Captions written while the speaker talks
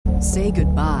Say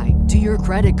goodbye to your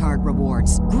credit card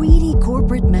rewards. Greedy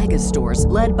corporate mega stores,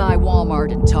 led by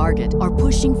Walmart and Target, are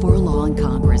pushing for a law in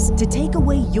Congress to take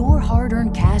away your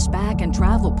hard-earned cash back and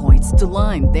travel points to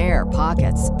line their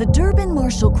pockets. The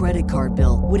Durbin-Marshall credit card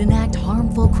bill would enact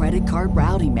harmful credit card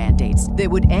routing mandates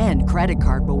that would end credit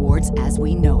card rewards as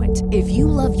we know it. If you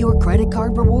love your credit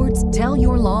card rewards, tell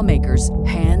your lawmakers,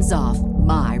 hands off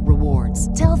my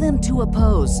rewards. Tell them to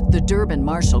oppose the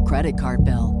Durbin-Marshall credit card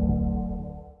bill.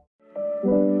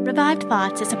 Revived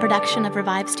Thoughts is a production of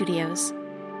Revive Studios.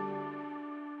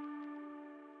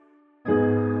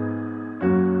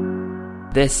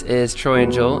 This is Troy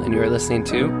and Joel, and you are listening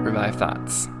to Revive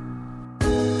Thoughts.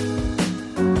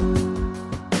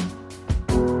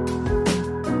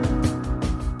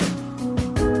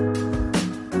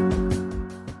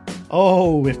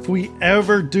 Oh, if we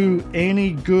ever do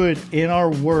any good in our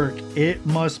work, it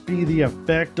must be the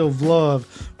effect of love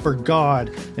for God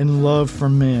and love for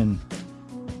men.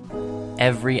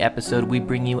 Every episode, we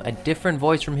bring you a different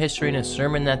voice from history and a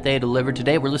sermon that they delivered.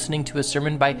 Today, we're listening to a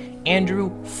sermon by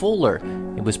Andrew Fuller.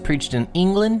 It was preached in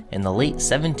England in the late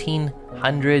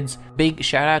 1700s. Big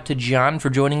shout out to John for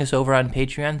joining us over on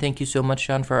Patreon. Thank you so much,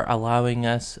 John, for allowing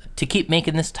us to keep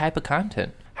making this type of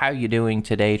content. How are you doing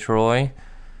today, Troy?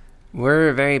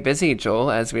 We're very busy,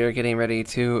 Joel, as we are getting ready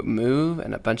to move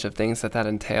and a bunch of things that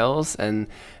entails. And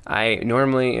I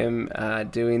normally am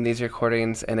doing these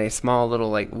recordings in a small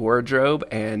little wardrobe,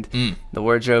 and the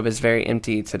wardrobe is very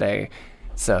empty today.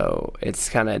 So it's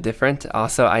kind of different.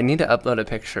 Also, I need to upload a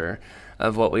picture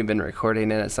of what we've been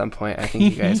recording in at some point. I think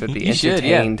you guys would be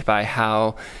entertained by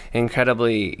how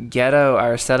incredibly ghetto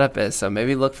our setup is. So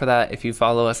maybe look for that if you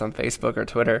follow us on Facebook or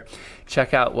Twitter.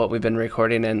 Check out what we've been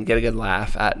recording and get a good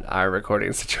laugh at our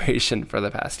recording situation for the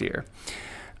past year.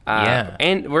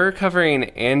 And we're covering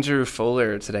Andrew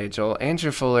Fuller today, Joel.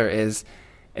 Andrew Fuller is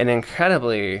an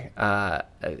incredibly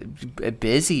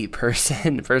busy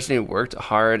person who worked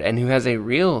hard and who has a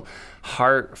real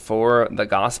heart for the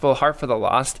gospel, heart for the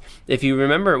lost. If you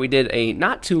remember, we did a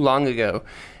not too long ago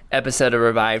episode of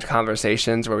Revived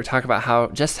Conversations where we talk about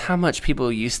how much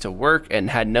people used to work and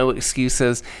had no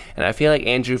excuses. And I feel like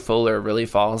Andrew Fuller really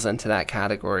falls into that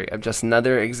category of just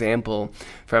another example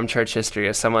from church history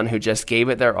of someone who just gave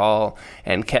it their all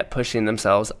and kept pushing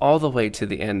themselves all the way to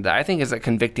the end. That I think is a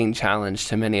convicting challenge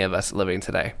to many of us living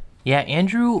today. Yeah,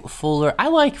 Andrew Fuller, I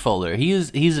like Fuller. He's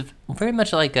very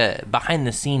much like a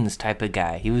behind-the-scenes type of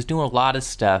guy. He was doing a lot of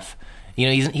stuff. You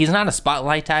know, he's not a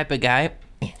spotlight type of guy.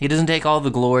 He doesn't take all the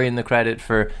glory and the credit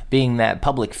for being that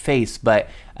public face, but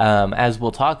as we'll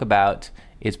talk about,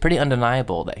 it's pretty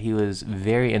undeniable that he was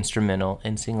very instrumental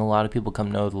in seeing a lot of people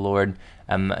come to know the Lord,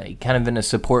 kind of in a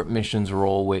support missions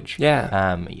role, which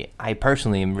I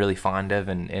personally am really fond of,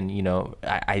 and you know,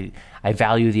 I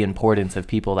value the importance of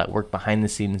people that work behind the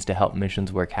scenes to help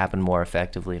missions work happen more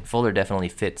effectively, and Fuller definitely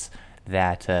fits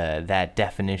that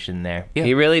definition there. Yeah.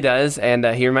 He really does, and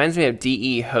he reminds me of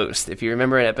D.E. Host. If you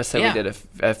remember an episode we did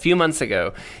a few months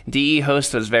ago, D.E.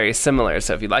 Host was very similar.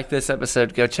 So if you like this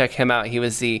episode, go check him out. He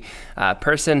was the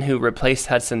person who replaced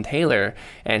Hudson Taylor,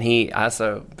 and he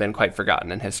also been quite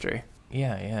forgotten in history.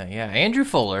 Yeah. Andrew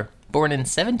Fuller, born in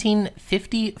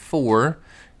 1754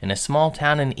 in a small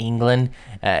town in England.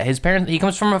 He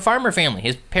comes from a farmer family.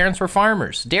 His parents were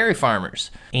farmers, dairy farmers.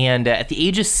 And at the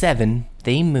age of 7,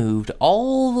 they moved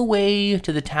all the way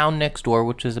to the town next door,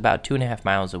 which is about 2.5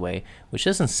 miles away, which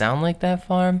doesn't sound like that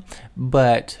far.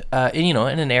 But, in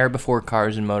an era before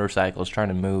cars and motorcycles, trying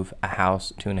to move a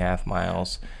house 2.5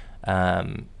 miles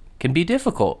can be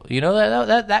difficult. You know,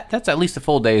 that's at least a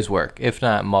full day's work, if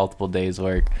not multiple days'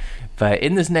 work. But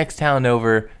in this next town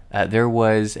over, there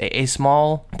was a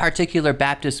small particular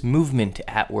Baptist movement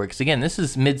at work. So again, this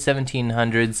is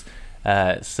mid-1700s.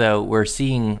 So we're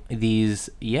seeing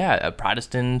these,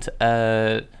 Protestant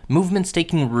movements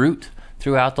taking root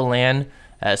throughout the land.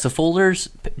 So Fuller's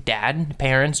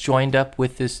parents joined up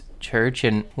with this church,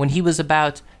 and when he was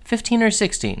about 15 or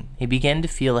 16, he began to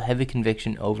feel a heavy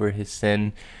conviction over his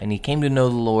sin, and he came to know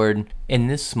the Lord in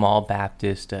this small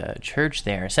Baptist church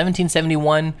there.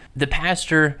 1771, the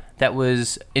pastor that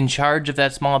was in charge of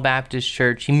that small Baptist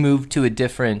church, he moved to a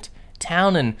different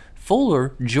town, and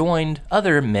Fuller joined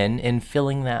other men in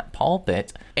filling that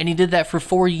pulpit, and he did that for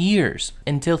 4 years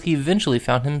until he eventually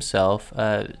found himself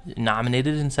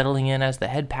nominated and settling in as the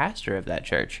head pastor of that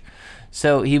church.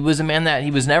 So he was a man that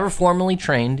he was never formally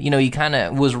trained. You know, he kind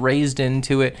of was raised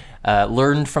into it,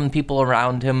 learned from people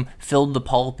around him, filled the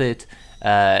pulpit,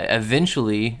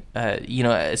 eventually,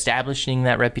 establishing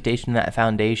that reputation, that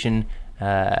foundation,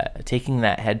 taking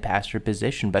that head pastor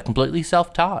position, but completely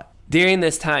self-taught. During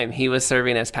this time he was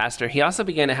serving as pastor, he also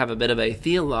began to have a bit of a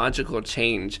theological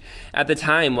change. At the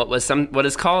time, what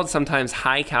is called sometimes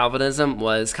high Calvinism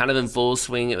was kind of in full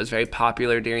swing. It was very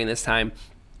popular during this time.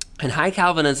 And high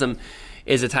Calvinism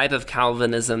is a type of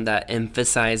Calvinism that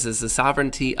emphasizes the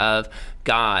sovereignty of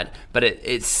God. But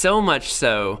it's so much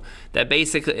so that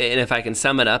basically, and if I can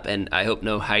sum it up, and I hope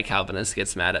no high Calvinist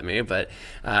gets mad at me, but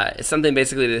it's something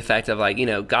basically to the effect of like,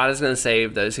 God is going to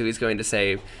save those who he's going to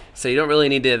save. So you don't really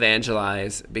need to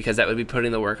evangelize because that would be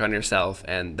putting the work on yourself,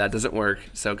 and that doesn't work.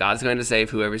 So God's going to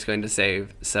save whoever he's going to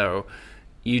save. So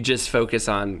you just focus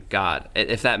on God,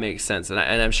 if that makes sense. And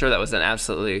I'm sure that was an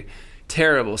absolutely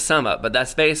terrible sum up, but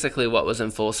that's basically what was in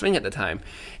full swing at the time.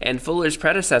 And Fuller's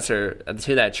predecessor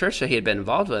to that church that he had been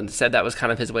involved with said that was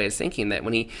kind of his way of thinking, that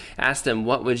when he asked him,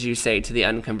 what would you say to the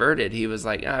unconverted? He was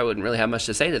like, I wouldn't really have much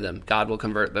to say to them. God will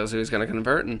convert those who he's going to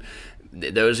convert, and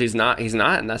those he's not.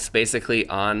 And that's basically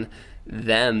on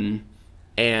them,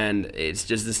 and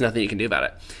there's nothing you can do about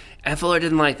it. And Fuller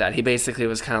didn't like that. He basically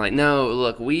was kind of like, no,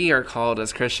 look, we are called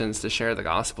as Christians to share the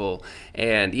gospel.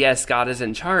 And yes, God is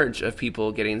in charge of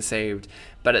people getting saved.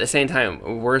 But at the same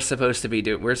time, we're supposed to be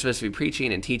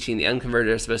preaching and teaching. The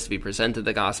unconverted are supposed to be presented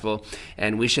the gospel.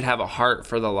 And we should have a heart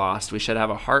for the lost. We should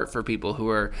have a heart for people who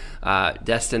are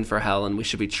destined for hell. And we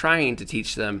should be trying to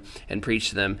teach them and preach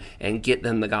to them and get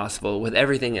them the gospel with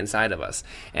everything inside of us.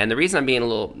 And the reason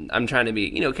I'm trying to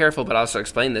be, careful, but also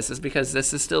explain this is because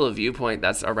this is still a viewpoint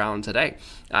that's around today.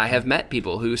 I have met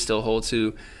people who still hold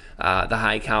to the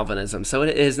high Calvinism. So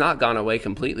it has not gone away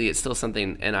completely. It's still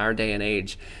something in our day and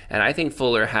age. And I think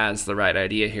Fuller has the right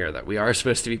idea here, that we are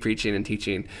supposed to be preaching and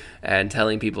teaching and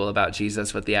telling people about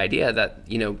Jesus with the idea that,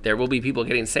 there will be people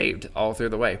getting saved all through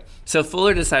the way. So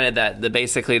Fuller decided that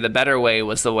basically the better way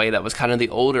was the way that was kind of the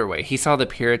older way. He saw the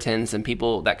Puritans and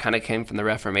people that kind of came from the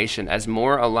Reformation as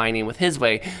more aligning with his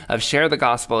way of share the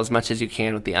gospel as much as you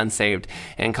can with the unsaved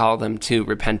and call them to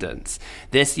repentance.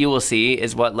 This, you will see,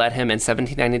 is what led him in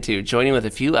 1792, joining with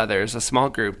a few others, a small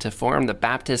group, to form the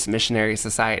Baptist Missionary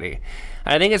Society.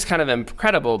 And I think it's kind of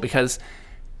incredible because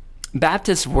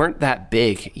Baptists weren't that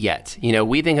big yet.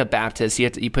 We think of Baptists, you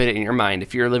put it in your mind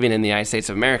if you're living in the United States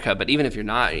of America, but even if you're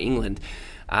not in England,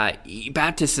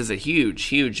 Baptist is a huge,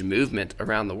 huge movement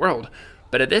around the world.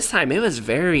 But at this time, it was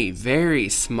very, very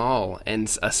small,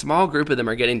 and a small group of them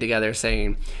are getting together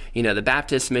saying, the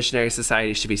Baptist Missionary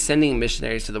Society should be sending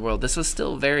missionaries to the world. This was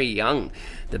still very young.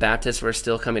 The Baptists were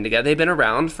still coming together. They've been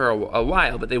around for a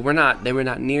while, but they were not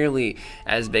nearly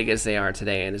as big as they are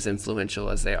today and as influential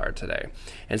as they are today.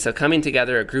 And so coming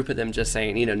together, a group of them just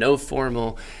saying, no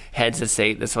formal heads of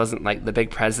state. This wasn't like the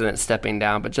big president stepping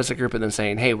down, but just a group of them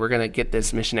saying, hey, we're going to get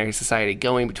this missionary society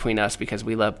going between us because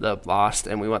we love the lost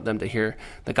and we want them to hear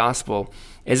the gospel,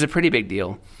 is a pretty big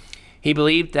deal. He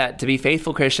believed that to be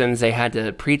faithful Christians, they had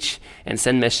to preach and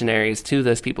send missionaries to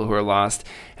those people who are lost,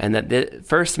 and that the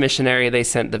first missionary they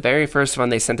sent, the very first one,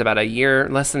 they sent about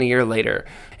less than a year later,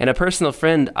 and a personal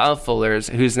friend of Fuller's,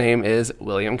 whose name is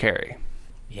William Carey.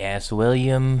 Yes,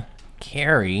 William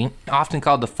Carey, often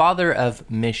called the father of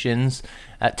missions.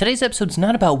 Today's episode's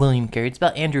not about William Carey, it's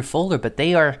about Andrew Fuller, but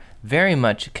they are very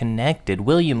much connected.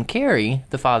 William Carey,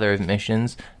 the father of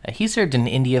missions, he served in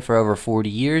India for over 40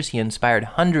 years. He inspired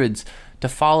hundreds to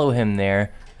follow him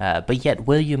there, but yet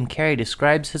William Carey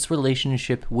describes his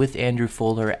relationship with Andrew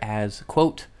Fuller as,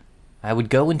 quote, I would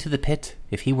go into the pit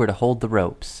if he were to hold the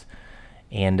ropes.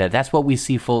 And that's what we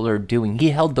see Fuller doing.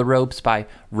 He held the ropes by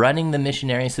running the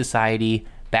Missionary Society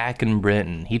back in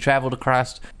Britain. He traveled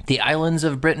across the islands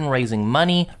of Britain raising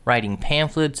money, writing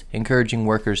pamphlets, encouraging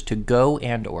workers to go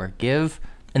and or give.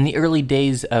 In the early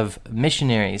days of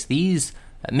missionaries, these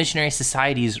missionary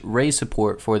societies raised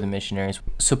support for the missionaries.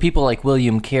 So people like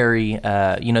William Carey,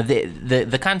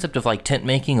 the concept of like tent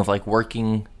making, of like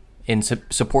working and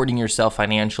supporting yourself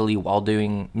financially while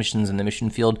doing missions in the mission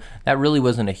field, that really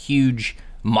wasn't a huge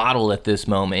model at this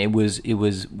moment. It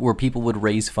was where people would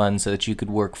raise funds so that you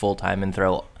could work full time and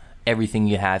throw everything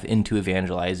you have into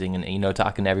evangelizing and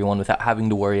talking to everyone without having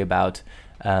to worry about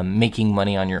making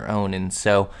money on your own. And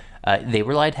so they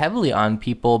relied heavily on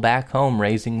people back home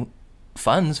raising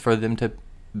funds for them to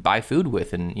buy food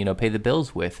with and pay the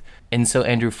bills with. And so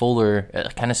Andrew Fuller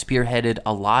kind of spearheaded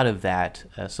a lot of that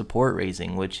support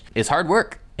raising, which is hard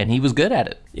work. And he was good at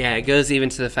it. Yeah, it goes even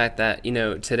to the fact that,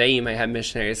 today you might have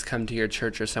missionaries come to your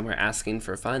church or somewhere asking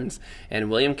for funds.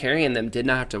 And William Carey and them did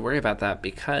not have to worry about that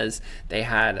because they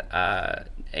had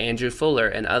Andrew Fuller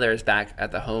and others back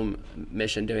at the home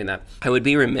mission doing that. I would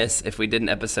be remiss if we did an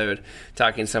episode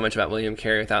talking so much about William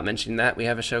Carey without mentioning that. We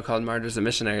have a show called Martyrs and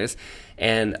Missionaries,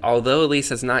 and although Elise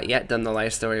has not yet done the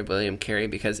life story of William Carey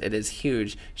because it is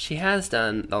huge, she has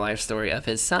done the life story of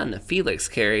his son, Felix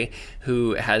Carey,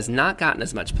 who has not gotten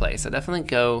as much play. So definitely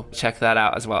go check that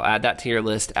out as well. Add that to your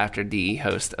list after the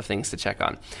host of things to check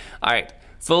on. All right.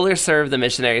 Fuller served the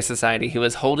Missionary Society. He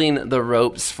was holding the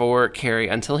ropes for Carey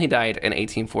until he died in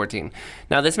 1814.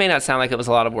 Now, this may not sound like it was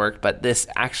a lot of work, but this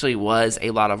actually was a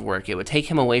lot of work. It would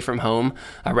take him away from home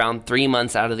around 3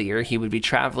 months out of the year. He would be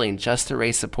traveling just to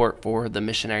raise support for the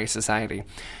Missionary Society.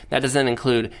 That doesn't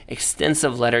include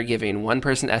extensive letter giving. One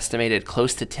person estimated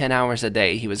close to 10 hours a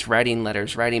day. He was writing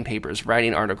letters, writing papers,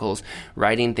 writing articles,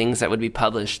 writing things that would be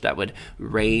published that would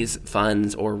raise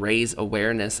funds or raise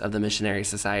awareness of the Missionary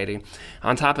Society.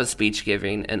 On top of speech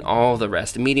giving and all the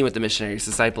rest, meeting with the missionaries,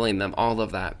 discipling them, all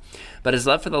of that. But his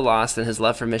love for the lost and his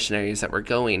love for missionaries that were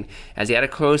going, as he had a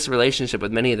close relationship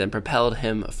with many of them, propelled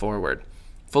him forward.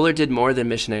 Fuller did more than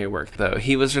missionary work, though.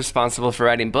 He was responsible for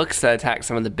writing books that attacked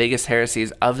some of the biggest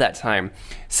heresies of that time.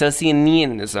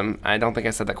 Socinianism, I don't think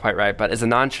I said that quite right, but is a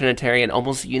non-Trinitarian,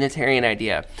 almost Unitarian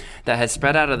idea that has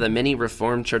spread out of the many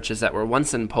Reformed churches that were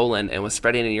once in Poland and was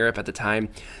spreading in Europe at the time.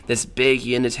 This big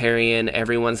Unitarian,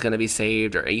 everyone's going to be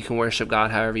saved, or you can worship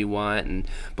God however you want, and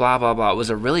blah, blah, blah. It was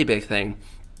a really big thing.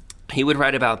 He would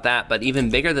write about that, but even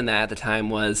bigger than that at the time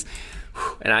was,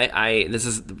 and this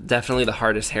is definitely the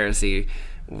hardest heresy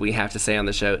we have to say on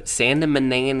the show,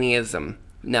 Sandemanianism.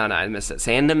 No, I missed it.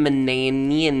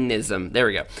 Sandemanianism. There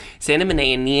we go.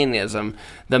 Sandemanianism,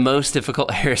 the most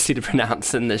difficult heresy to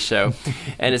pronounce in this show.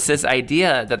 And it's this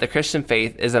idea that the Christian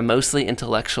faith is a mostly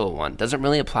intellectual one. It doesn't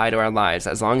really apply to our lives.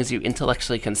 As long as you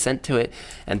intellectually consent to it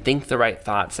and think the right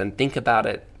thoughts and think about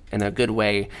it in a good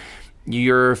way,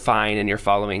 you're fine and you're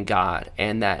following God.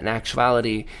 And that in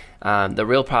actuality, the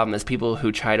real problem is people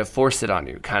who try to force it on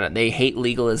you. They hate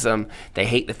legalism. They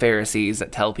hate the Pharisees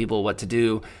that tell people what to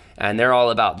do. And they're all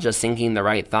about just thinking the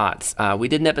right thoughts. We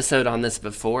did an episode on this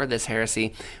before, this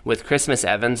heresy, with Christmas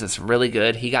Evans. It's really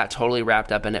good. He got totally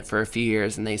wrapped up in it for a few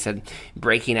years, and they said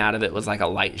breaking out of it was like a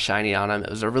light shining on him.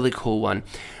 It was a really cool one.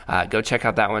 Go check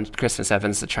out that one, Christmas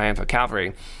Evans, The Triumph of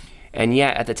Calvary. And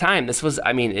yet, at the time, this was,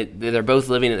 they're both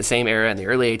living in the same era in the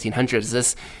early 1800s.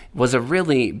 This was a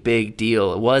really big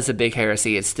deal. It was a big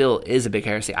heresy. It still is a big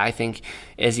heresy. I think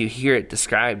as you hear it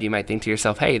described, you might think to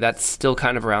yourself, hey, that's still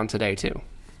kind of around today, too.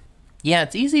 Yeah,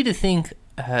 it's easy to think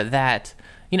that,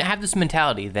 have this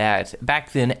mentality that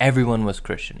back then everyone was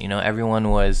Christian. Everyone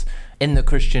was in the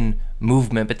Christian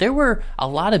movement. But there were a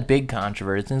lot of big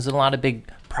controversies and a lot of big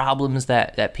problems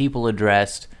that people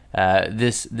addressed. The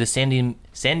Sandemanianism.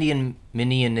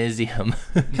 Sandemanianism.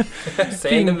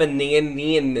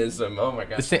 Oh my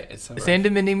gosh.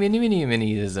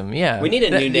 Sandemanianism, yeah. We need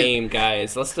a new name,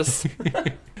 guys. Let's just...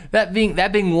 That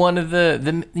being one of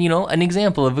the an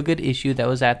example of a good issue that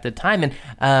was at the time. And,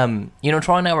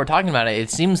 Troy and I were talking about it. It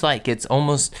seems like it's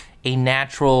almost a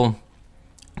natural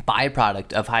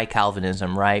byproduct of high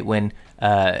Calvinism, right? When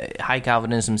high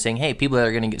Calvinism saying, hey, people that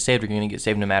are going to get saved are going to get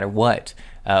saved no matter what.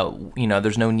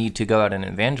 There's no need to go out and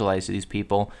evangelize these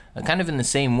people. Kind of in the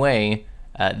same way,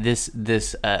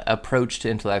 this approach to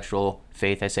intellectual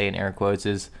faith, I say in air quotes,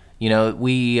 is,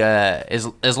 we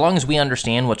as long as we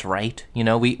understand what's right,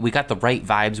 we got the right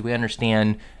vibes, we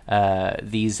understand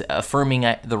these affirming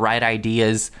the right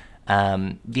ideas,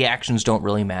 the actions don't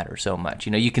really matter so much.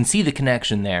 You can see the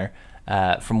connection there.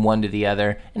 From one to the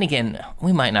other. And again,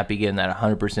 we might not be getting that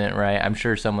 100% right. I'm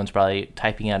sure someone's probably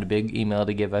typing out a big email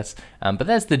to give us, but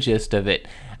that's the gist of it.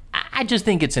 I just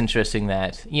think it's interesting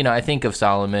that, I think of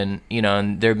Solomon,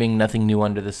 and there being nothing new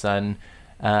under the sun.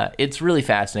 It's really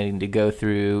fascinating to go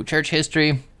through church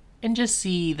history and just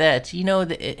see that,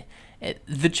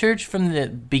 the church from the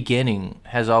beginning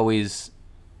has always,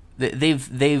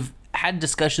 they've had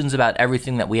discussions about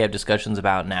everything that we have discussions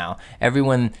about now.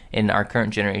 Everyone in our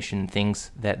current generation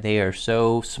thinks that they are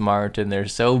so smart and they're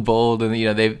so bold, and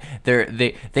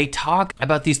they talk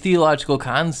about these theological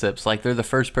concepts like they're the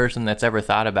first person that's ever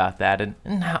thought about that. And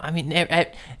now,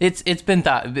 it's been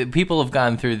thought. People have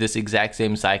gone through this exact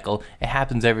same cycle. It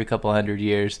happens every couple hundred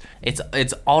years.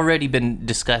 It's already been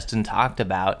discussed and talked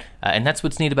about, and that's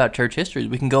what's neat about church history.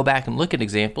 We can go back and look at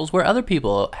examples where other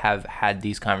people have had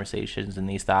these conversations and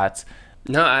these thoughts.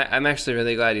 No, I'm actually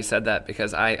really glad you said that,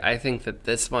 because I think that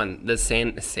this one, the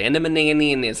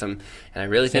Sandemanianism, and I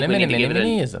really think we need to give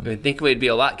it I think it would be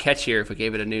a lot catchier if we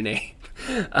gave it a new name.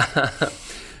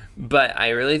 But I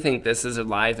really think this is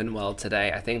alive and well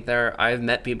today. I think I've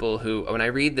met people who, when I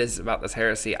read this about this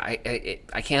heresy, I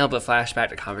can't help but flash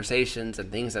back to conversations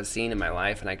and things I've seen in my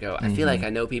life, and I go, I feel like I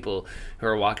know people who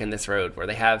are walking this road where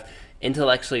they have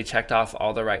intellectually checked off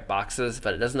all the right boxes,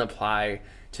 but it doesn't apply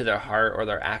to their heart or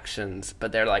their actions,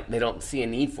 but they're like, they don't see a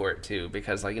need for it to,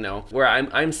 because like, where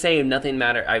I'm saved, nothing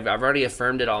matter. I've already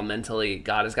affirmed it all mentally.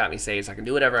 God has got me saved, so I can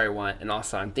do whatever I want, and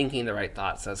also I'm thinking the right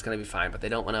thoughts, so it's going to be fine. But they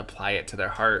don't want to apply it to their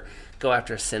heart, go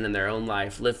after sin in their own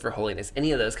life, live for holiness,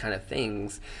 any of those kind of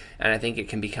things. And I think it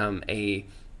can become a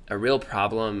real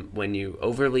problem when you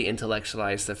overly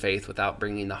intellectualize the faith without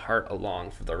bringing the heart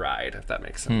along for the ride, if that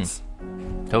makes sense.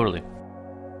 Totally.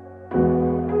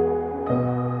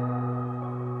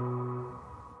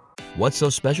 What's so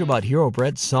special about Hero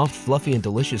Bread's soft, fluffy, and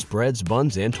delicious breads,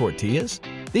 buns, and tortillas?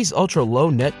 These ultra-low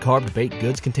net-carb baked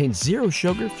goods contain zero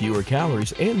sugar, fewer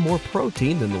calories, and more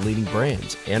protein than the leading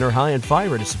brands, and are high in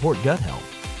fiber to support gut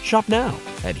health. Shop now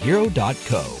at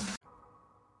Hero.co.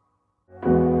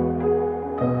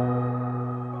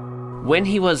 When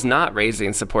he was not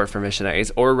raising support for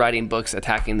missionaries or writing books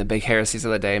attacking the big heresies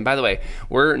of the day, and by the way,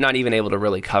 we're not even able to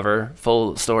really cover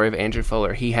full story of Andrew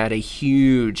Fuller. He had a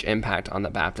huge impact on the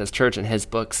Baptist Church, and his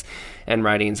books and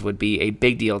writings would be a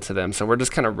big deal to them. So we're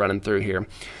just kind of running through here.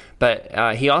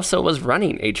 But he also was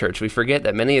running a church. We forget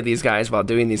that many of these guys, while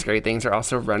doing these great things, are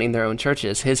also running their own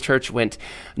churches. His church went,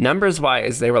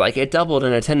 numbers-wise, they were like, it doubled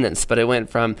in attendance, but it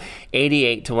went from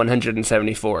 88 to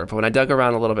 174. But when I dug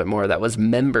around a little bit more, that was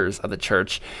members of the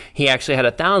church. He actually had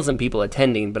 1,000 people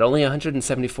attending, but only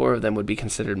 174 of them would be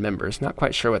considered members. Not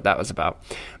quite sure what that was about.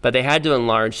 But they had to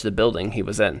enlarge the building he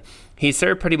was in. He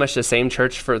served pretty much the same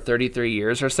church for 33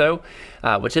 years or so,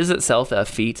 which is itself a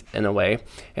feat in a way.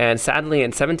 And sadly, in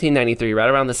 1793, right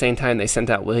around the same time they sent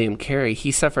out William Carey,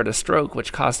 he suffered a stroke,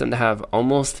 which caused him to have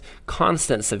almost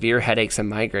constant severe headaches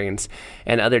and migraines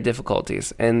and other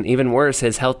difficulties. And even worse,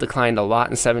 his health declined a lot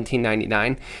in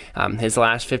 1799. His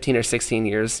last 15 or 16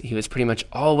 years, he was pretty much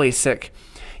always sick.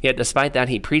 Yet despite that,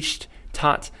 he preached,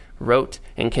 taught, wrote,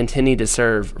 and continued to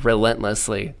serve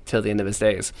relentlessly till the end of his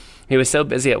days. He was so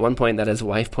busy at one point that his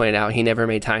wife pointed out he never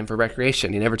made time for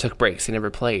recreation. He never took breaks. He never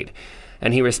played.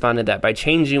 And he responded that by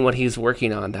changing what he's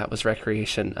working on, that was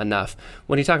recreation enough.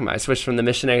 What are you talking about? I switched from the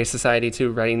Missionary Society to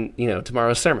writing,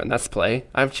 tomorrow's sermon. That's play.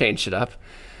 I've changed it up.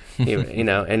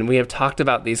 And we have talked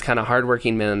about these kind of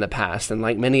hardworking men in the past, and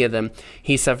like many of them,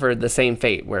 he suffered the same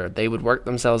fate where they would work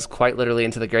themselves quite literally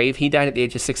into the grave. He died at the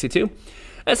age of 62.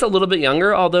 That's a little bit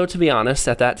younger, although to be honest,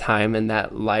 at that time in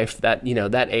that life, that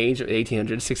age of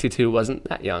 1862 wasn't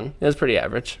that young. It was pretty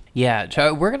average. Yeah,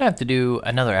 so we're going to have to do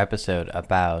another episode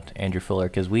about Andrew Fuller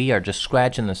because we are just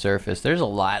scratching the surface. There's a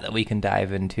lot that we can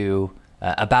dive into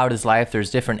about his life.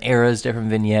 There's different eras, different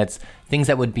vignettes, things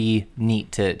that would be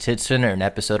neat to center an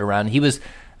episode around. He was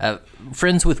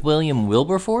friends with William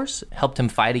Wilberforce, helped him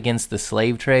fight against the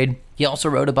slave trade. He also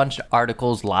wrote a bunch of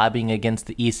articles lobbying against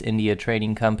the East India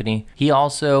Trading Company. He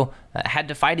also had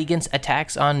to fight against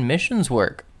attacks on missions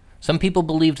work. Some people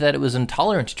believed that it was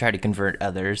intolerant to try to convert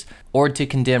others or to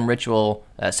condemn ritual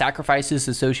sacrifices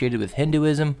associated with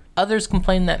Hinduism. Others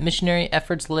complained that missionary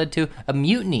efforts led to a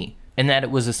mutiny and that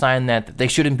it was a sign that they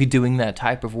shouldn't be doing that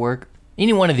type of work.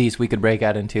 Any one of these we could break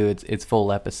out into its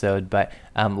full episode, but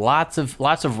lots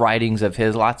of writings of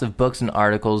his, lots of books and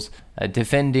articles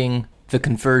defending the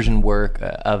conversion work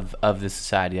of the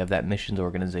society, of that missions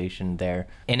organization there.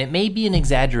 And it may be an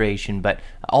exaggeration, but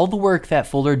all the work that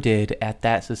Fuller did at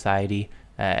that society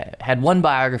had one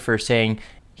biographer saying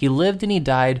he lived and he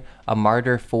died a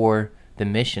martyr for the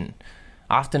mission.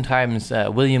 Oftentimes,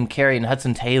 William Carey and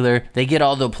Hudson Taylor, they get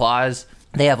all the applause.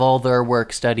 They have all their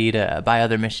work studied by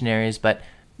other missionaries, but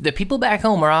the people back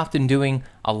home are often doing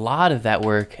a lot of that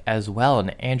work as well,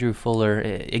 and Andrew Fuller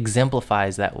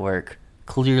exemplifies that work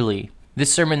clearly.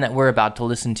 This sermon that we're about to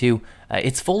listen to,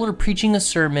 it's Fuller preaching a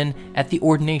sermon at the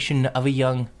ordination of a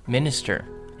young minister,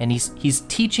 and he's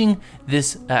teaching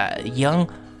this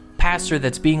young pastor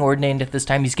that's being ordained at this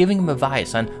time. He's giving him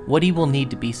advice on what he will need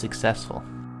to be successful.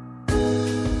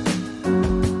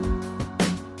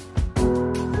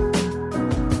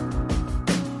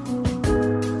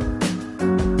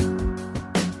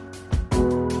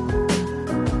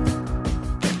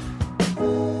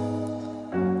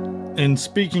 In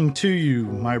speaking to you,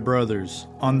 my brothers,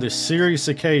 on this serious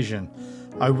occasion,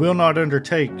 I will not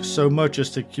undertake so much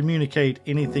as to communicate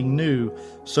anything new,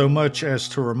 so much as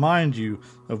to remind you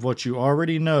of what you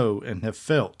already know and have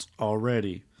felt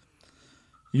already.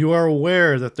 You are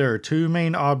aware that there are two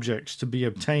main objects to be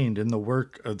obtained in the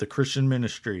work of the Christian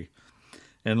ministry: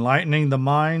 enlightening the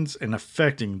minds and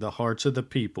affecting the hearts of the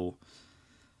people.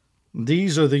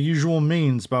 These are the usual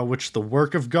means by which the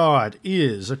work of God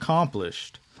is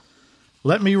accomplished.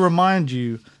 Let me remind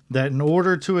you that in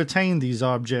order to attain these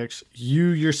objects, you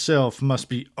yourself must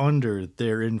be under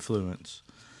their influence.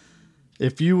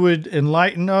 If you would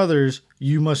enlighten others,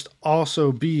 you must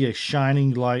also be a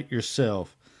shining light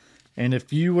yourself. And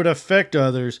if you would affect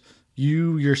others,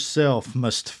 you yourself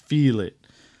must feel it.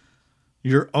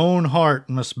 Your own heart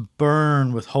must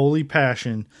burn with holy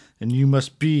passion, and you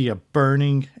must be a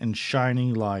burning and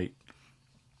shining light.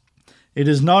 It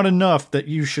is not enough that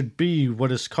you should be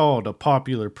what is called a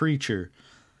popular preacher.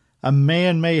 A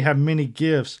man may have many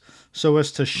gifts so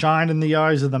as to shine in the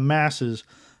eyes of the masses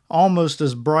almost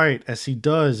as bright as he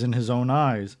does in his own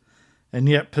eyes, and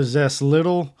yet possess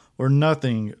little or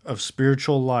nothing of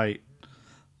spiritual light.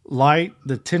 Light,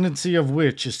 the tendency of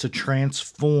which is to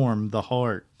transform the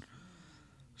heart.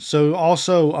 So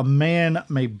also a man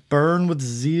may burn with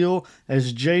zeal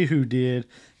as Jehu did,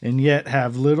 and yet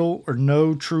have little or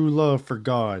no true love for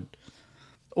God,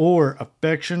 or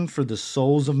affection for the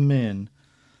souls of men.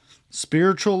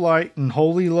 Spiritual light and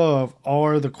holy love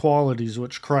are the qualities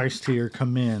which Christ here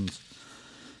commends.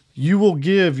 You will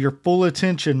give your full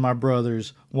attention, my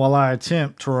brothers, while I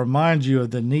attempt to remind you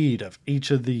of the need of each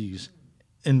of these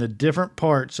in the different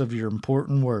parts of your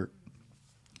important work.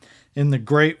 In the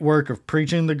great work of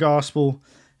preaching the gospel,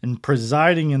 in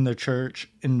presiding in the church,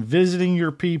 in visiting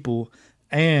your people,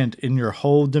 and in your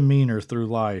whole demeanor through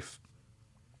life.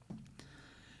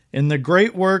 In the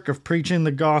great work of preaching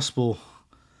the gospel,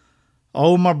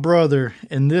 oh, my brother,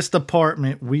 in this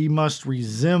department we must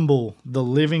resemble the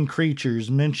living creatures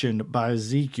mentioned by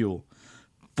Ezekiel,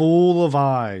 full of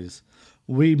eyes.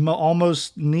 We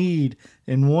almost need,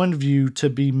 in one view, to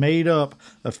be made up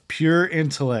of pure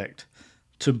intellect,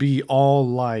 to be all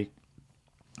light.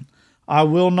 I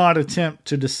will not attempt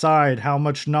to decide how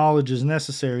much knowledge is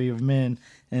necessary of men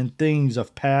and things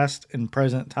of past and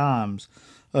present times,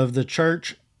 of the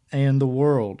church and the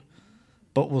world,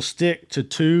 but will stick to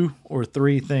 2 or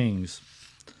 3 things.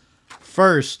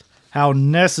 First, how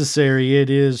necessary it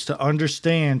is to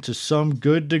understand to some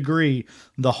good degree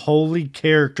the holy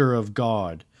character of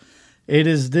God. It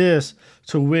is this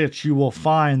to which you will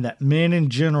find that men in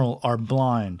general are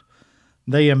blind.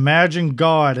 They imagine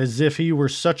God as if he were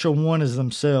such a one as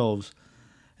themselves,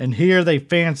 and here they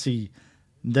fancy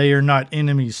they are not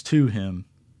enemies to him.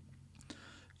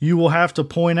 You will have to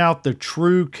point out the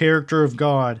true character of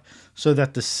God so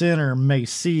that the sinner may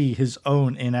see his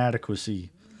own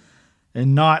inadequacy,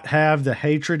 and not have the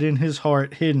hatred in his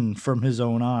heart hidden from his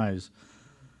own eyes.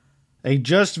 A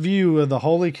just view of the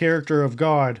holy character of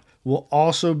God will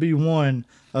also be one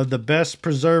of the best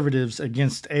preservatives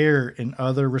against error in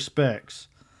other respects.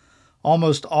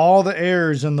 Almost all the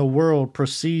errors in the world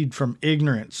proceed from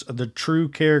ignorance of the true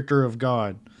character of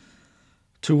God.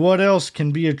 To what else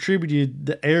can be attributed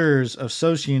the errors of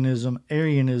Socinianism,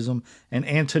 Arianism, and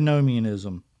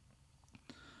Antinomianism?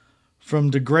 From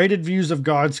degraded views of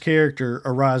God's character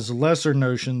arise lesser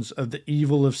notions of the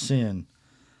evil of sin,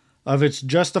 of its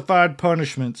justified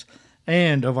punishments,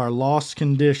 and of our lost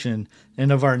condition,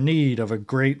 and of our need of a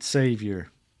great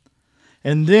Savior.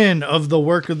 And then of the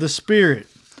work of the Spirit.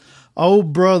 O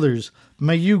brothers,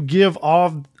 may you give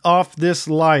off this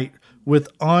light with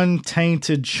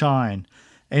untainted shine,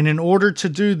 and in order to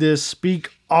do this,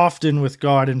 speak often with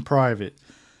God in private,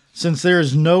 since there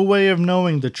is no way of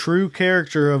knowing the true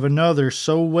character of another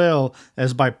so well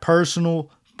as by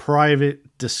personal,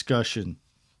 private discussion.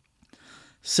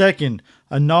 Second,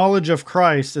 a knowledge of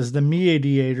Christ as the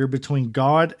mediator between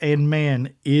God and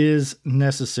man is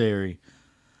necessary.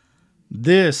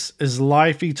 This is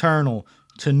life eternal,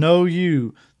 to know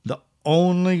you, the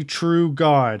only true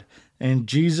God, and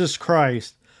Jesus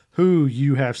Christ, who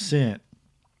you have sent.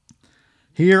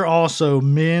 Here also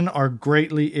men are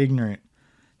greatly ignorant.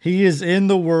 He is in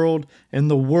the world, and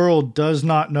the world does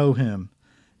not know him.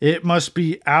 It must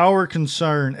be our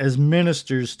concern as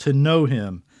ministers to know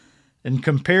him, and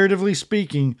comparatively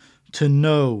speaking, to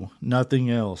know nothing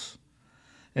else.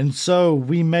 And so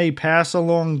we may pass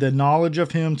along the knowledge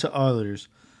of him to others.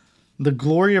 The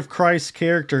glory of Christ's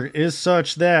character is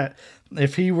such that,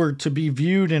 if he were to be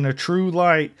viewed in a true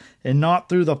light, and not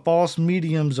through the false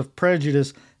mediums of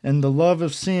prejudice and the love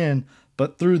of sin,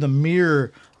 but through the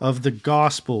mirror of the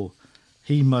gospel,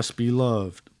 he must be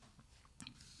loved.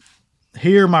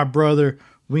 Here, my brother,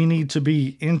 we need to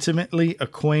be intimately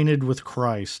acquainted with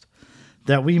Christ,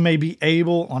 that we may be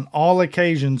able on all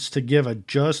occasions to give a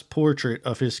just portrait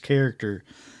of his character,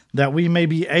 that we may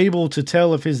be able to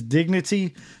tell of his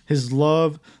dignity, his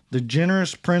love, the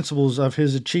generous principles of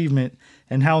his achievement,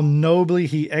 and how nobly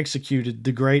he executed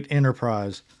the great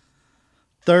enterprise.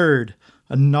 Third,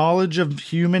 A knowledge of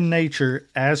human nature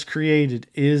as created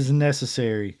is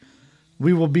necessary.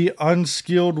 We will be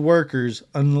unskilled workers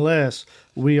unless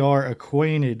we are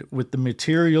acquainted with the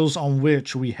materials on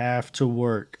which we have to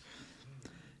work.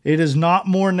 It is not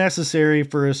more necessary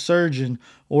for a surgeon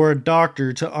or a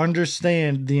doctor to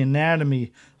understand the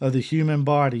anatomy of the human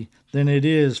body than it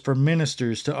is for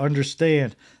ministers to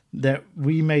understand that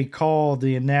we may call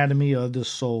the anatomy of the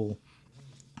soul.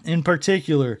 In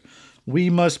particular,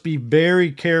 we must be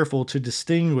very careful to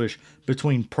distinguish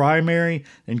between primary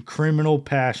and criminal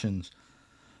passions.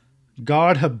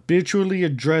 God habitually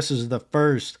addresses the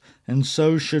first, and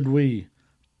so should we,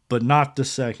 but not the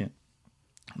second.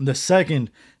 The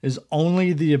second is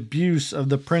only the abuse of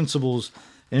the principles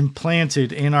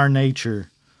implanted in our nature.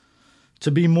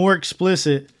 To be more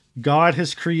explicit, God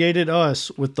has created us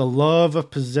with the love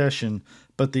of possession,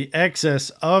 but the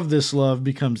excess of this love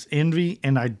becomes envy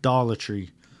and idolatry.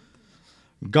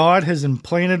 God has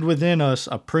implanted within us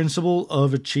a principle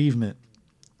of achievement,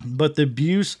 but the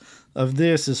abuse of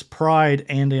this is pride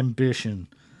and ambition.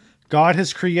 God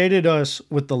has created us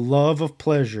with the love of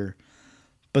pleasure,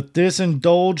 but this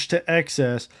indulged to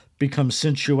excess becomes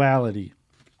sensuality.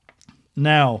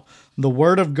 Now, the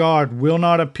Word of God will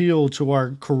not appeal to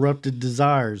our corrupted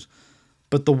desires,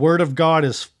 but the Word of God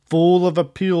is full of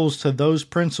appeals to those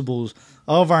principles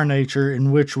of our nature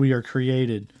in which we are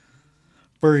created.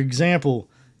 For example,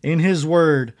 in His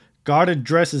Word, God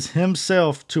addresses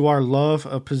Himself to our love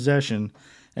of possession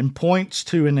and points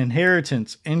to an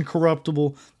inheritance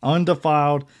incorruptible,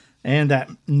 undefiled, and that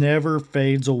never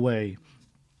fades away.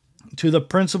 To the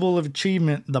principle of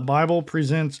achievement, the Bible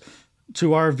presents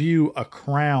to our view a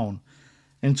crown,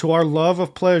 and to our love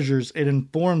of pleasures, it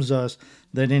informs us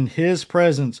that in His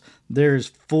presence there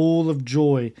is full of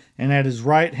joy, and at His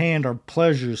right hand are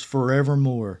pleasures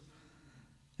forevermore.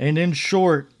 And in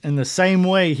short, in the same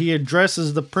way, He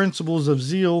addresses the principles of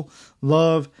zeal,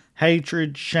 love,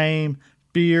 hatred, shame,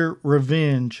 fear,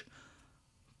 revenge,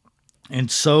 and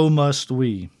so must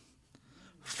we.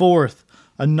 Fourth,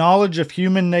 a knowledge of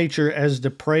human nature as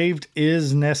depraved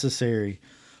is necessary.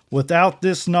 Without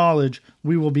this knowledge,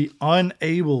 we will be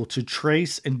unable to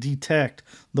trace and detect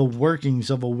the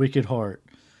workings of a wicked heart.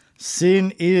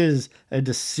 Sin is a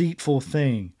deceitful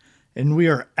thing, and we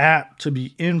are apt to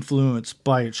be influenced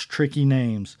by its tricky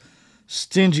names.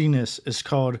 Stinginess is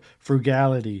called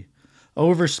frugality.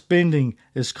 Overspending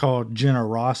is called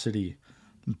generosity.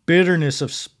 Bitterness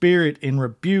of spirit in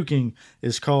rebuking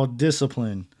is called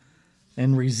discipline.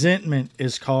 And resentment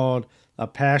is called a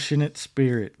passionate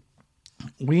spirit.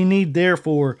 We need,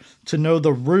 therefore, to know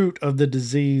the root of the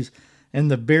disease and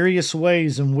the various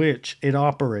ways in which it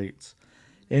operates.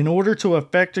 In order to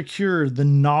effect a cure, the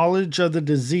knowledge of the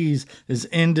disease is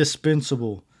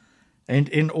indispensable. And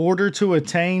in order to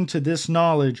attain to this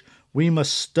knowledge, we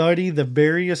must study the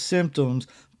various symptoms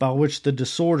by which the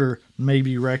disorder may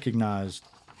be recognized.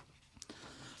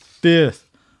 Fifth,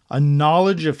 a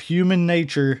knowledge of human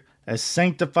nature as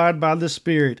sanctified by the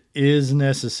Spirit is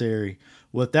necessary.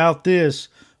 Without this,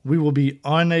 we will be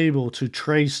unable to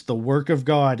trace the work of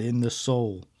God in the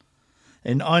soul,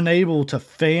 and unable to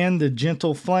fan the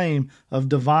gentle flame of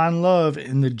divine love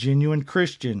in the genuine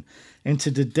Christian, and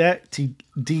to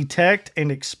detect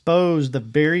and expose the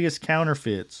various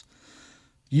counterfeits.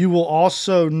 You will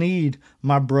also need,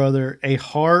 my brother, a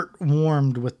heart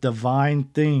warmed with divine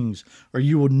things, or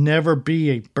you will never be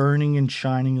a burning and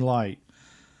shining light.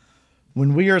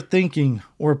 When we are thinking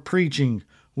or preaching,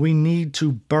 we need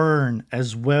to burn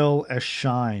as well as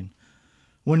shine.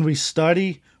 When we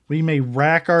study, we may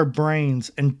rack our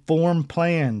brains and form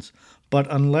plans, but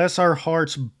unless our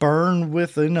hearts burn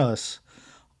within us,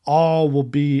 all will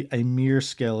be a mere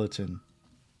skeleton.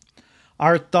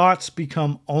 Our thoughts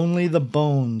become only the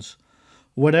bones.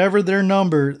 Whatever their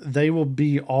number, they will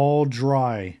be all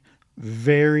dry,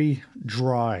 very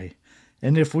dry.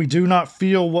 And if we do not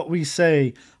feel what we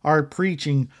say, our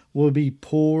preaching will be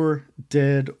poor,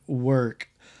 dead work.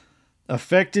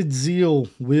 Affected zeal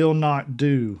will not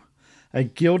do. A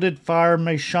gilded fire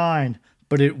may shine,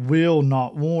 but it will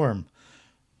not warm.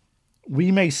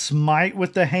 We may smite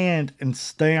with the hand and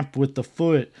stamp with the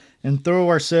foot and throw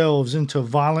ourselves into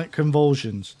violent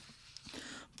convulsions.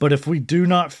 But if we do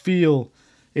not feel,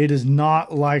 it is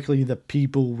not likely the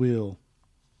people will.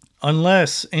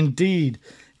 Unless, indeed,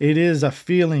 it is a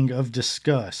feeling of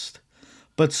disgust.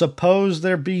 But suppose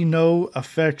there be no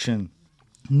affection,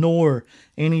 nor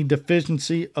any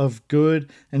deficiency of good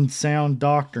and sound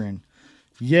doctrine.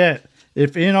 Yet,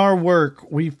 if in our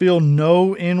work we feel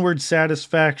no inward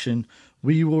satisfaction,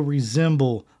 we will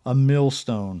resemble a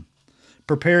millstone.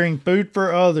 preparing food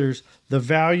for others, the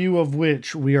value of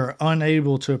which we are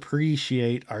unable to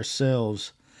appreciate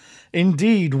ourselves.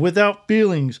 Indeed, without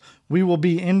feelings, we will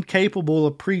be incapable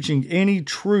of preaching any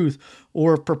truth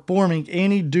or of performing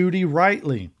any duty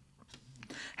rightly.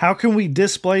 How can we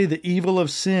display the evil of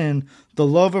sin, the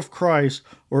love of Christ,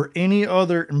 or any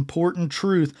other important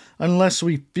truth unless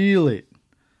we feel it?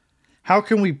 How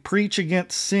can we preach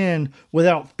against sin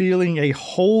without feeling a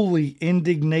holy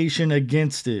indignation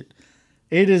against it?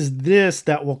 It is this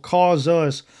that will cause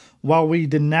us, while we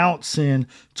denounce sin,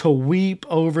 to weep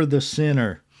over the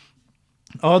sinner.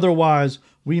 Otherwise,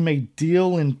 we may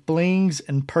deal in flings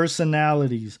and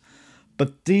personalities,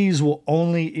 but these will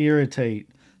only irritate.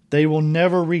 They will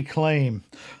never reclaim.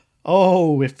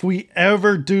 Oh, if we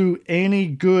ever do any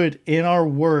good in our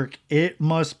work, it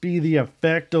must be the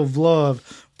effect of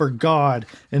love for God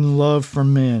and love for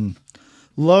men.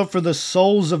 Love for the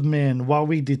souls of men while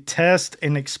we detest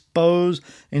and expose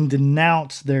and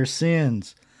denounce their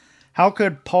sins. How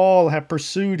could Paul have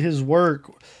pursued his work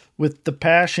with the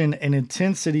passion and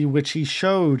intensity which he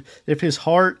showed if his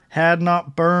heart had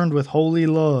not burned with holy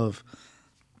love?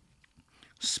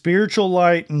 Spiritual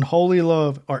light and holy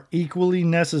love are equally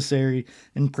necessary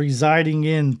in presiding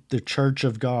in the church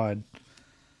of God.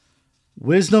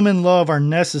 Wisdom and love are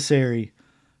necessary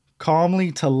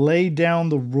calmly to lay down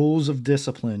the rules of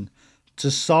discipline,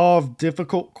 to solve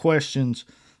difficult questions,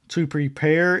 to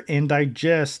prepare and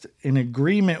digest in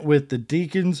agreement with the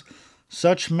deacons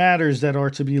such matters that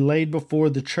are to be laid before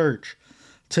the church,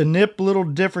 to nip little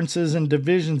differences and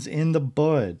divisions in the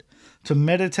bud, to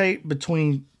meditate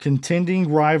between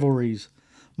contending rivalries.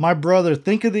 My brother,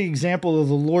 think of the example of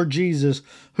the Lord Jesus,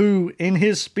 who, in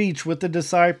his speech with the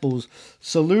disciples,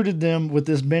 saluted them with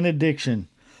this benediction: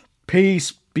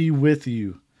 "Peace be with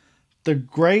you." The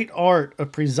great art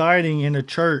of presiding in a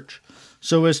church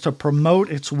so as to promote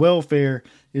its welfare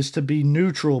is to be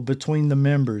neutral between the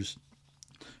members.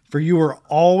 For you are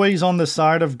always on the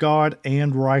side of God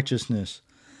and righteousness,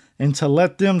 and to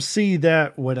let them see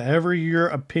that, whatever your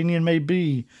opinion may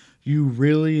be, you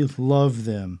really love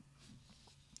them.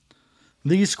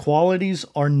 These qualities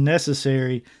are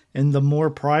necessary in the more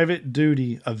private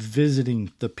duty of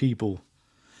visiting the people.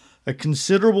 A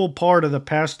considerable part of the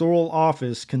pastoral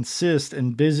office consists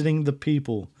in visiting the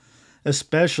people,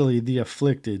 especially the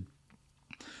afflicted.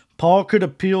 Paul could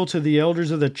appeal to the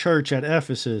elders of the church at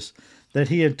Ephesus that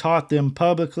he had taught them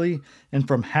publicly and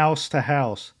from house to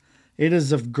house. It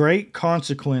is of great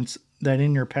consequence that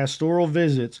in your pastoral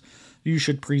visits you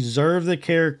should preserve the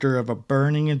character of a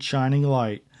burning and shining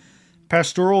light.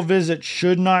 Pastoral visits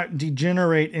should not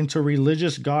degenerate into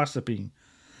religious gossiping,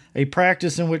 a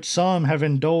practice in which some have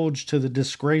indulged to the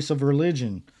disgrace of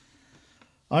religion.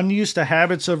 Unused to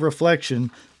habits of reflection,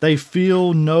 they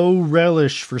feel no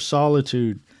relish for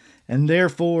solitude, and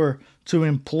therefore, to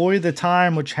employ the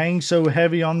time which hangs so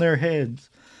heavy on their heads,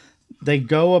 they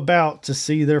go about to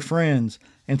see their friends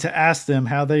and to ask them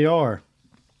how they are.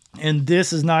 And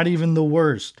this is not even the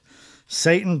worst.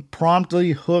 Satan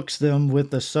promptly hooks them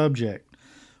with the subject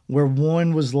where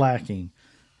one was lacking.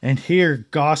 And here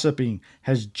gossiping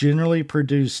has generally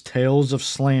produced tales of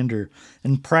slander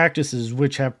and practices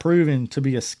which have proven to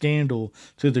be a scandal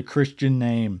to the Christian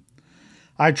name.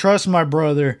 I trust, my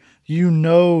brother, you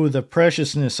know the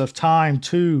preciousness of time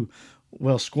too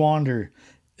well squander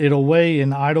it away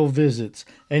in idle visits,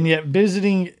 and yet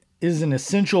visiting is an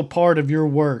essential part of your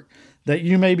work, that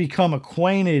you may become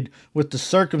acquainted with the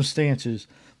circumstances,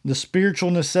 the spiritual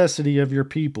necessity of your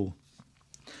people.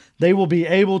 They will be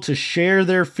able to share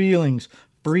their feelings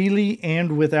freely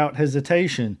and without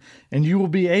hesitation, and you will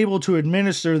be able to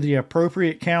administer the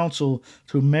appropriate counsel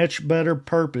to much better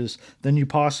purpose than you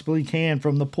possibly can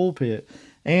from the pulpit,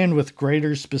 and with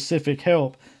greater specific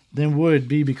help than would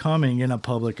be becoming in a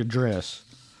public address.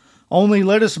 Only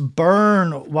let us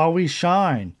burn while we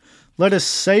shine. Let us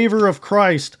savor of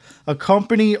Christ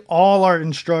accompany all our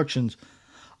instructions.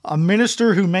 A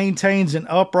minister who maintains an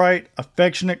upright,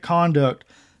 affectionate conduct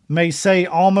may say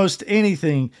almost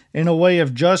anything in a way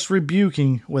of just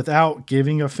rebuking without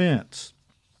giving offense.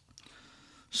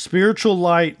 Spiritual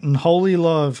light and holy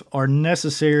love are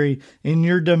necessary in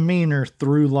your demeanor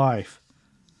through life.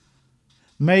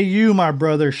 May you, my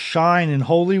brother, shine in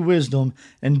holy wisdom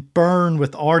and burn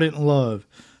with ardent love.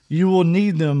 You will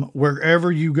need them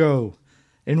wherever you go.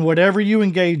 In whatever you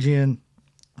engage in,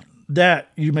 that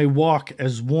you may walk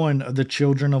as one of the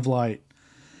children of light.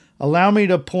 Allow me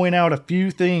to point out a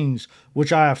few things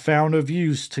which I have found of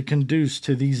use to conduce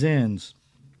to these ends.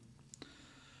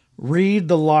 Read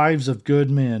the lives of good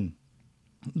men,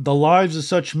 the lives of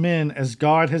such men as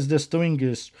God has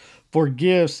distinguished for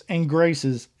gifts and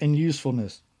graces and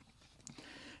usefulness.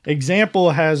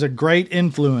 Example has a great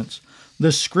influence.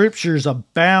 The scriptures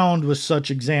abound with such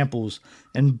examples,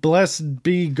 and blessed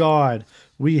be God,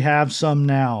 we have some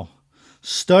now.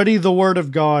 Study the Word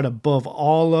of God above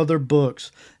all other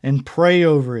books and pray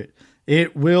over it.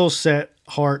 It will set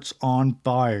hearts on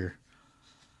fire.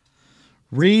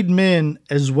 Read men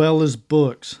as well as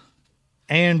books,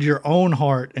 and your own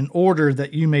heart in order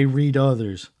that you may read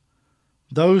others.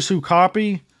 Those who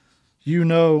copy,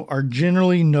 are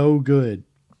generally no good.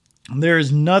 There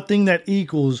is nothing that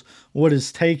equals what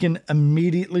is taken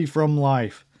immediately from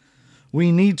life.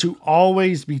 We need to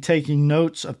always be taking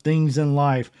notes of things in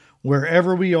life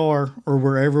wherever we are or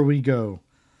wherever we go.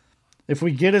 If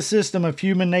we get a system of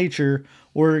human nature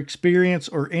or experience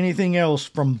or anything else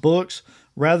from books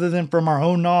rather than from our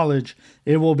own knowledge,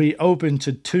 it will be open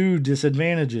to two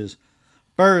disadvantages.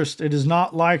 First, it is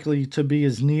not likely to be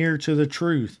as near to the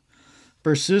truth.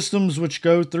 For systems which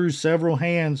go through several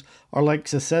hands are like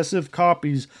successive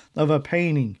copies of a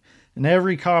painting, and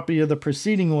every copy of the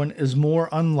preceding one is more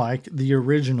unlike the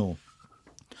original.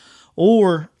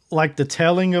 Or, like the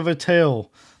telling of a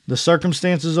tale, the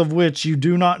circumstances of which you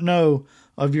do not know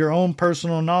of your own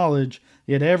personal knowledge,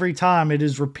 yet every time it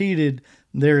is repeated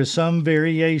there is some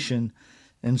variation,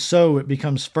 and so it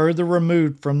becomes further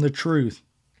removed from the truth.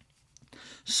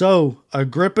 So,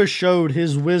 Agrippa showed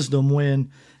his wisdom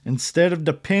when, instead of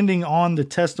depending on the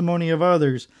testimony of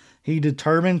others, he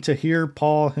determined to hear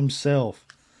Paul himself.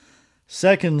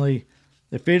 Secondly,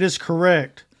 if it is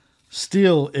correct,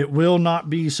 still it will not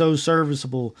be so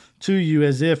serviceable to you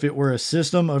as if it were a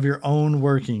system of your own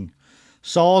working.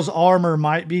 Saul's armor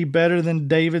might be better than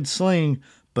David's sling,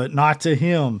 but not to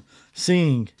him,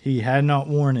 seeing he had not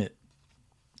worn it.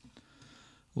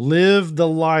 Live the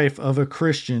life of a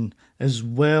Christian as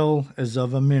well as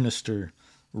of a minister.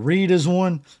 Read as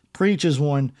one, preach as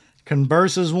one,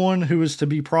 converse as one who is to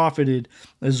be profited,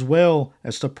 as well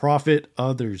as to profit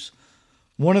others.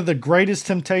 One of the greatest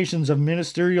temptations of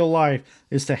ministerial life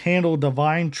is to handle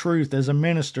divine truth as a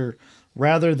minister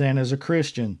rather than as a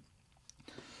Christian.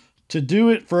 To do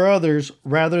it for others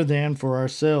rather than for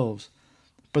ourselves.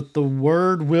 But the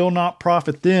word will not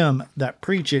profit them that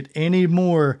preach it any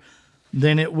more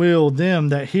than it will them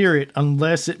that hear it,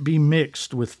 unless it be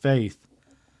mixed with faith.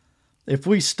 If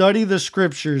we study the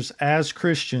scriptures as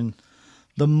Christian,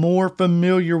 the more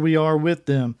familiar we are with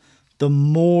them, the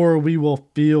more we will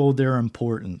feel their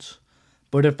importance.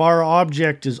 But if our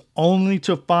object is only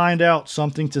to find out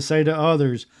something to say to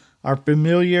others, our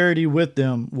familiarity with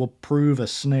them will prove a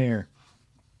snare.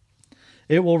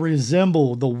 It will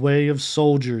resemble the way of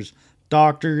soldiers,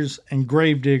 doctors, and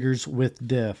gravediggers with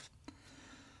death.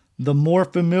 The more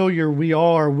familiar we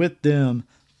are with them,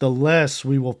 the less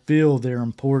we will feel their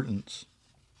importance.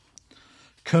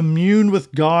 Commune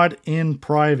with God in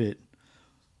private.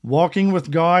 Walking with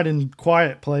God in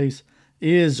quiet place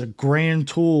is a grand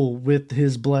tool with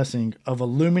His blessing of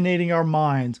illuminating our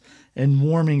minds and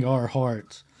warming our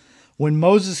hearts. When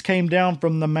Moses came down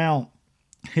from the mount,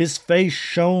 his face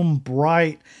shone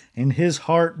bright and his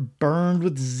heart burned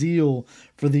with zeal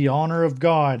for the honor of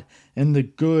God and the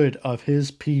good of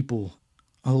His people.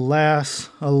 Alas,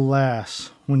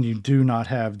 alas, when you do not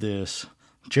have this.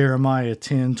 Jeremiah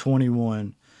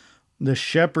 10:21. The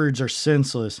shepherds are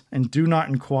senseless and do not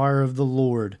inquire of the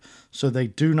Lord, so they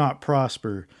do not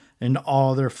prosper, and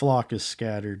all their flock is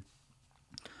scattered.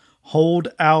 Hold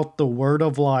out the word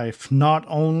of life, not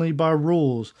only by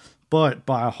rules, but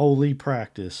by holy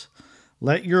practice.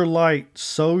 Let your light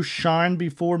so shine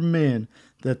before men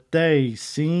that they,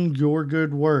 seeing your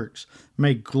good works,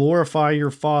 may glorify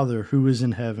your Father who is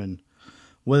in heaven.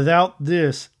 Without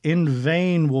this, in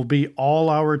vain will be all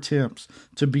our attempts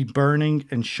to be burning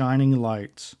and shining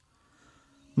lights.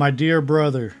 My dear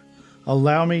brother,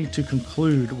 allow me to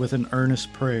conclude with an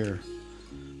earnest prayer,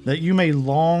 that you may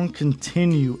long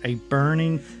continue a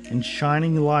burning and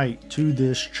shining light to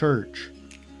this church,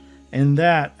 and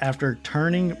that after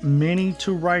turning many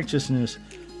to righteousness,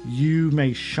 you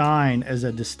may shine as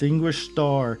a distinguished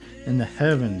star in the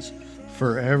heavens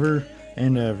forever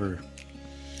and ever.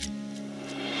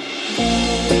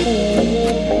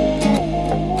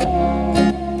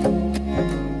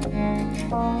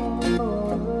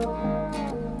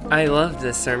 I love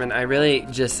this sermon. I really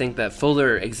just think that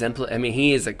Fuller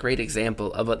he is a great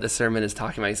example of what the sermon is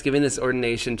talking about. He's giving this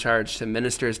ordination charge to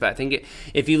ministers, but I think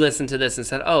if you listen to this and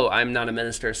said, oh, I'm not a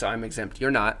minister, so I'm exempt,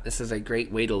 you're not. This is a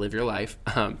great way to live your life.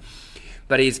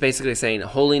 But he's basically saying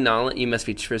holy knowledge, you must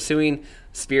be pursuing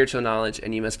spiritual knowledge,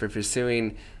 and you must be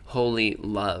pursuing holy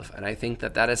love. And I think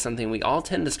that is something we all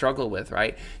tend to struggle with,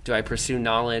 right? Do I pursue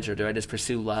knowledge or do I just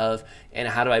pursue love? And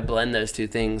how do I blend those two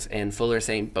things? And Fuller's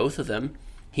saying both of them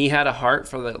He had a heart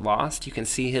for the lost. You can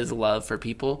see his love for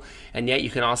people, and yet you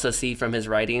can also see from his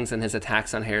writings and his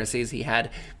attacks on heresies, he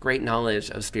had great knowledge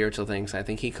of spiritual things. I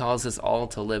think he calls us all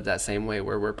to live that same way,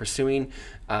 where we're pursuing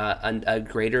a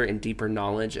greater and deeper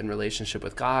knowledge and relationship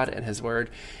with God and his word,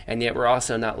 and yet we're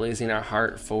also not losing our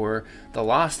heart for the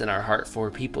lost and our heart for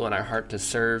people and our heart to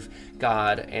serve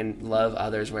God and love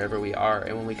others wherever we are.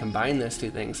 And when we combine those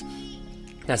two things,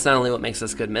 that's not only what makes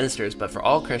us good ministers, but for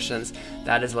all Christians,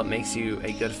 that is what makes you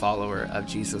a good follower of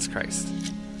Jesus Christ.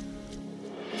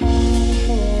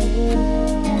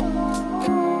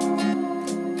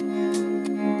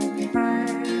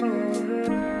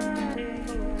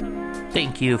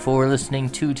 Thank you for listening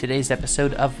to today's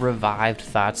episode of Revived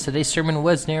Thoughts. Today's sermon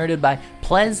was narrated by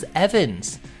Ples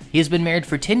Evans. He has been married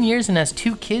for 10 years and has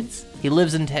 2 kids. He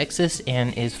lives in Texas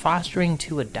and is fostering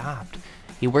to adopt.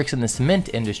 He works in the cement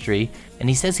industry, and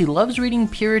he says he loves reading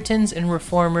Puritans and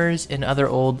Reformers and other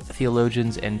old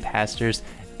theologians and pastors.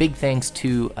 Big thanks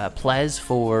to Ples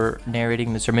for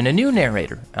narrating the sermon, a new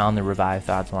narrator on the Revived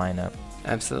Thoughts lineup.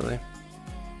 Absolutely.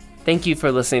 Thank you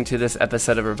for listening to this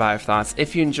episode of Revive Thoughts.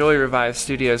 If you enjoy Revive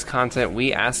Studios content,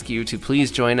 we ask you to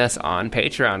please join us on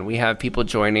Patreon. We have people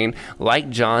joining like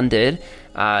John did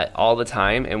all the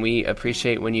time, and we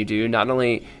appreciate when you do. Not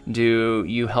only do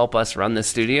you help us run the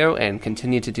studio and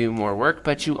continue to do more work,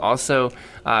 but you also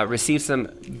receive some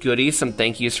goodies, some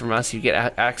thank yous from us. You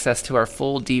get access to our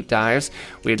full deep dives.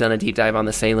 We've done a deep dive on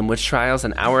the Salem witch trials,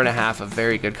 an hour and a half of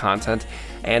very good content,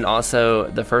 and also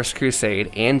the First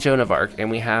Crusade and Joan of Arc.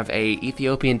 And we have a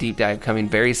Ethiopian deep dive coming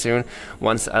very soon.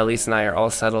 Once Elise and I are all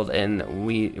settled and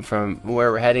from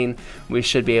where we're heading, we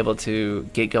should be able to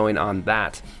get going on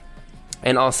that.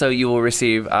 And also you will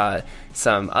receive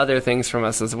some other things from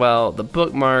us as well, the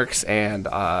bookmarks and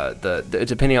the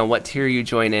depending on what tier you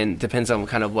join in, depends on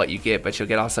kind of what you get, but you'll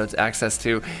get also access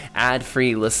to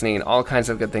ad-free listening, all kinds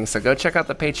of good things. So go check out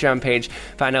the Patreon page,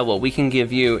 find out what we can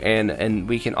give you, and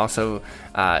we can also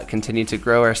continue to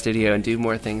grow our studio and do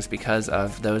more things because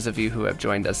of those of you who have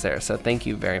joined us there. So thank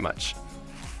you very much.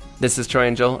 This is Troy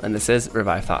and Joel, and this is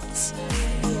Revive Thoughts.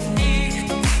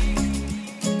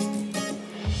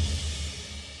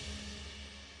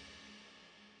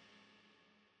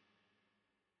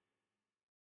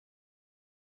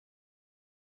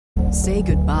 Say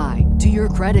goodbye to your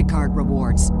credit card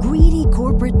rewards. Greedy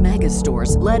corporate mega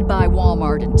stores, led by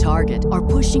Walmart and Target, are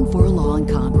pushing for a law in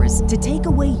Congress to take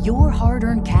away your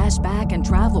hard-earned cash back and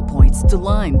travel points to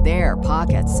line their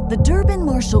pockets. The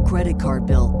Durbin-Marshall credit card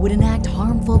bill would enact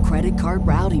harmful credit card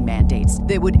routing mandates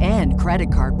that would end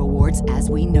credit card rewards as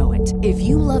we know it. If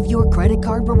you love your credit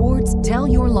card rewards, tell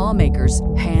your lawmakers,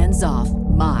 hands off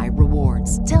my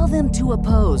rewards. Tell them to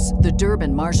oppose the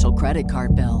Durbin-Marshall credit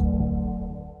card bill.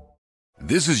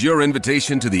 This is your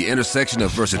invitation to the intersection of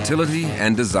versatility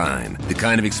and design. The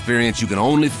kind of experience you can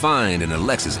only find in a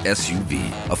Lexus SUV.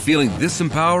 A feeling this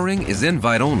empowering is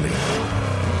invite only.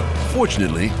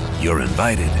 Fortunately, you're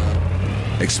invited.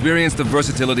 Experience the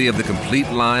versatility of the complete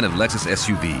line of Lexus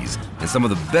SUVs and some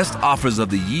of the best offers of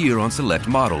the year on select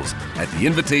models at the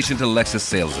Invitation to Lexus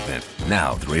sales event,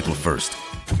 now through April 1st.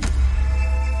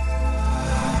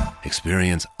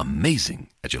 Experience amazing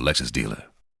at your Lexus dealer.